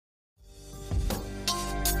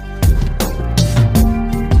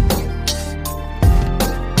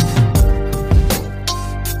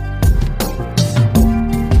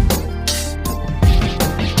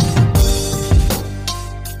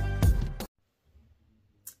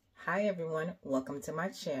Hi everyone, welcome to my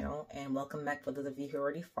channel and welcome back for those of you who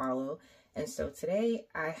already follow. And so today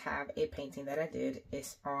I have a painting that I did.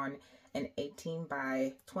 It's on an 18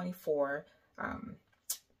 by 24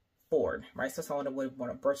 board, right? So it's on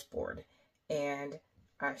a birch board. And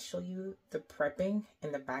I show you the prepping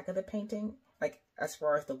in the back of the painting, like as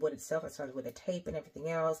far as the wood itself. I started with the tape and everything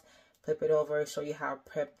else, flip it over, show you how I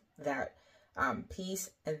prep that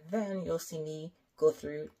piece, and then you'll see me go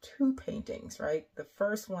through two paintings, right? The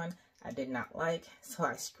first one I did not like, so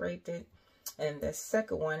I scraped it, and the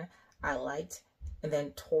second one I liked, and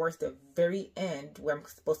then towards the very end where I'm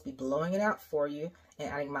supposed to be blowing it out for you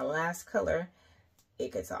and adding my last color,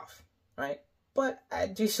 it gets off, right? But I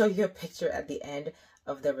do show you a picture at the end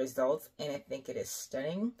of the results, and I think it is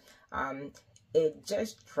stunning. It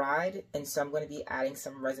just dried, and so I'm going to be adding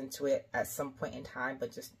some resin to it at some point in time,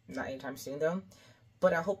 but just not anytime soon though.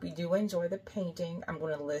 But I hope you do enjoy the painting. I'm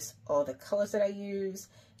going to list all the colors that I use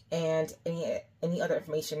and any other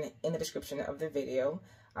information in the description of the video.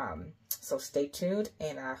 So stay tuned,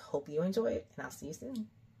 and I hope you enjoy it, and I'll see you soon.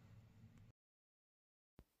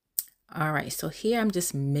 All right, so here I'm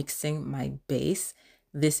just mixing my base.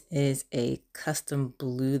 This is a custom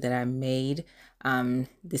blue that I made.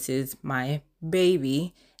 This is my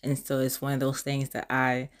baby, and so it's one of those things that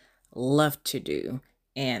I love to do.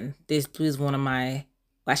 And this blue is one of my,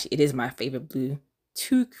 well, actually, it is my favorite blue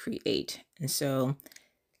to create. And so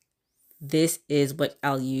this is what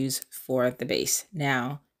I'll use for the base.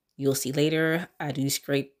 Now, you'll see later, I do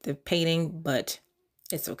scrape the painting, but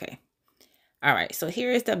it's okay. All right, so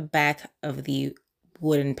here is the back of the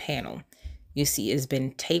wooden panel. You see it's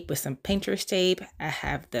been taped with some painter's tape. I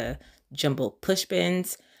have the jumbo push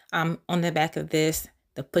pins on the back of this.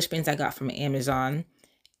 The push pins I got from Amazon.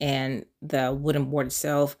 And the wooden board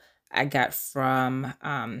itself, I got from,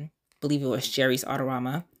 I believe it was Jerry's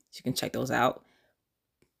Autorama. So you can check those out.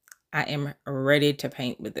 I am ready to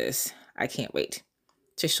paint with this. I can't wait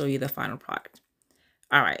to show you the final product.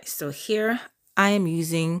 All right, so here I am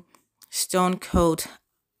using Stone Coat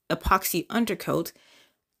epoxy undercoat.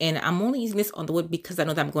 And I'm only using this on the wood because I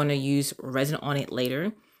know that I'm going to use resin on it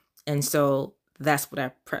later. And so that's what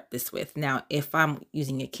I prep this with. Now, if I'm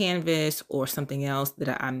using a canvas or something else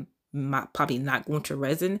that I'm probably not going to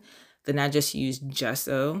resin, then I just use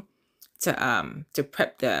gesso to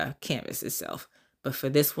prep the canvas itself. But for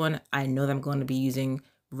this one, I know that I'm going to be using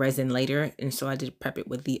resin later, and so I did prep it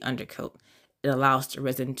with the undercoat. It allows the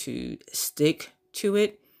resin to stick to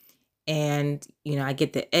it, and you know, I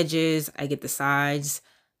get the edges, I get the sides,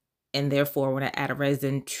 and therefore when I add a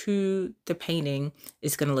resin to the painting,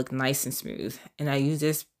 it's going to look nice and smooth. And I use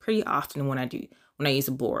this pretty often when I use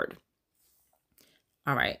a board.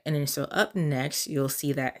 All right, and then so up next, you'll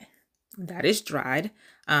see that is dried.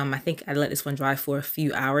 I think I let this one dry for a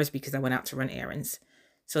few hours because I went out to run errands.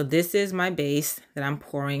 So this is my base that I'm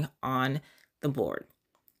pouring on the board.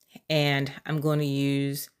 And I'm going to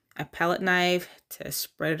use a palette knife to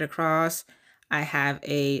spread it across. I have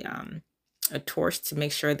a torch to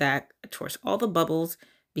make sure that I torch all the bubbles,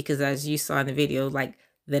 because as you saw in the video, like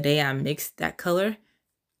the day I mixed that color,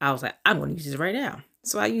 I was like, I'm going to use this right now.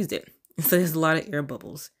 So I used it. And so there's a lot of air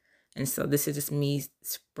bubbles. And so this is just me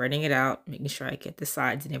spreading it out, making sure I get the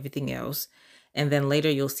sides and everything else. And then later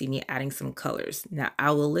you'll see me adding some colors. Now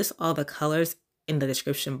I will list all the colors in the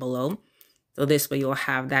description below. So this way you'll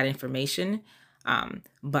have that information.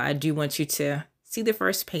 But I do want you to see the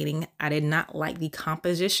first painting. I did not like the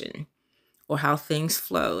composition or how things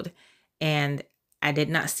flowed. And I did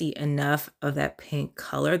not see enough of that pink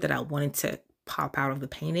color that I wanted to pop out of the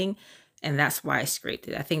painting. And that's why I scraped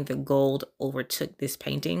it. I think the gold overtook this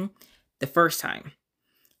painting the first time.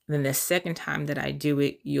 And then the second time that I do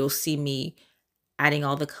it, you'll see me adding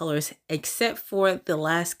all the colors except for the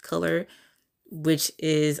last color, which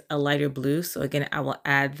is a lighter blue. So again, I will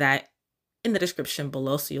add that in the description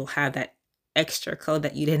below. So you'll have that extra color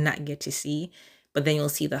that you did not get to see. But then you'll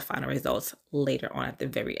see the final results later on at the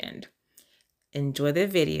very end. Enjoy the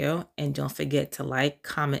video, and don't forget to like,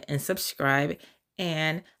 comment, and subscribe.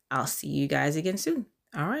 And I'll see you guys again soon.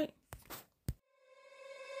 All right.